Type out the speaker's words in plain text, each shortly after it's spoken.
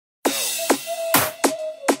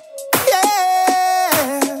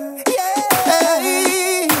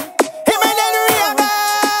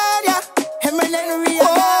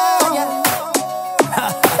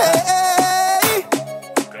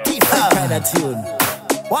soon.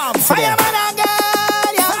 Wow, fireman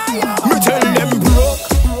again, yeah. Me tell them broke,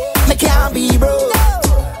 me can't be broke.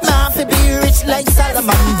 Me have to be rich like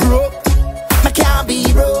Solomon. Broke, me can't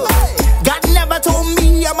be broke. God never told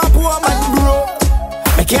me I'm a poor man. Broke,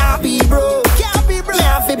 me can't be broke. Me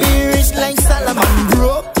have to be rich like Solomon.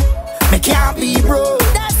 Broke, me can't be broke.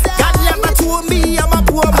 God never told me I'm a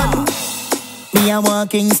poor man. Me a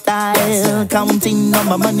walking style, counting on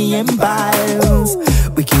my money in piles.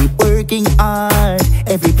 We keep working hard,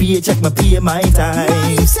 every paycheck me pay my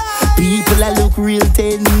times. People I look real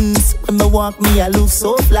tense, when me walk me I look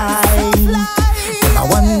so fly. And I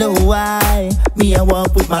wonder why, me I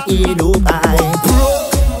walk with my head up high.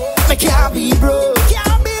 Broke, me can't be broke.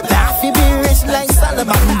 Me have to be rich like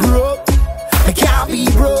Solomon. Broke, me can't be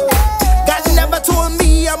broke. God never told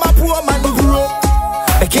me I'm a poor man. Broke,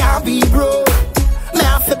 me can't be broke. Me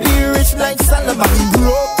have to be rich like Solomon.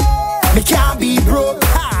 Broke, me can't be broke.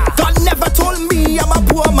 God never told me I'm a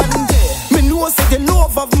poor man. Me know say the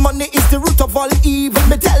love of money is the root of all evil.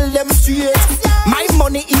 Me tell them straight. My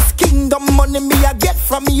money is kingdom money. Me I get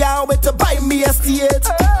from Yahweh to buy me a estate.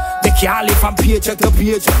 They can't live from paycheck to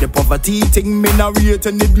paycheck. The poverty thing me not rate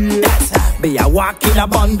in the day. Me I walk in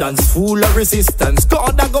abundance, full of resistance.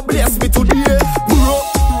 God a go bless me today. Broke,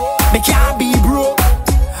 me can't be broke.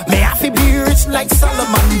 Me have to be rich like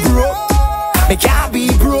Solomon. Broke, me can't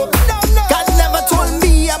be broke. God never told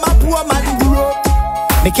me I'm a poor man. Broke,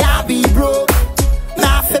 me can't be broke. Me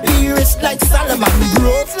have to be rich like Solomon.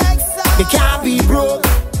 Broke, me can't be broke.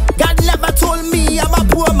 God never told me I'm a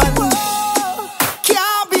poor man.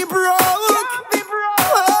 Can't be broke.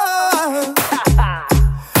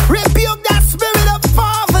 Rebuke that spirit of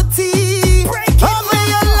poverty over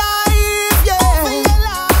your life, yeah.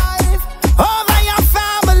 Over your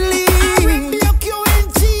family. Rebuke you in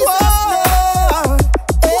Jesus'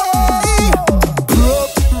 name.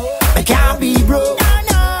 Broke, me can't be broke.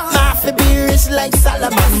 Me have to be rich like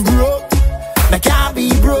Solomon. Broke, me can't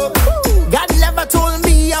be broke. God never told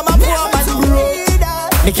me I'm a poor man.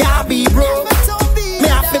 Broke, me can't be broke. Me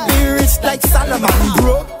have to be rich like Solomon.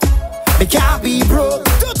 Broke, me can't be broke.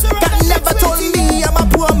 God never told me I'm a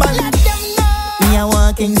poor man. Me a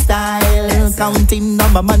walking style, counting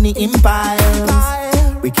on my money in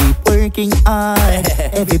piles. We keep working hard,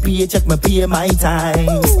 every paycheck me pay my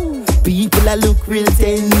times. People I look real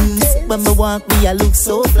tense, when me walk me I look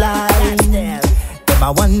so fly. Them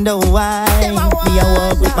I wonder why, me I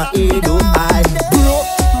walk with my head up high.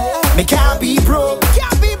 Broke, me can't be broke.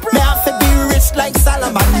 Me have to be rich like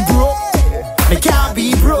Solomon. Broke, me can't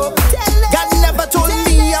be broke. God never told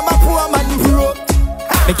me I'm a poor man. Broke,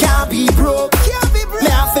 me can't be broke. Me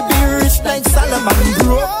have to be rich like Solomon.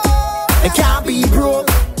 Broke, me can't be broke.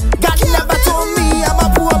 God never told me I'm a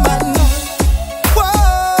poor man.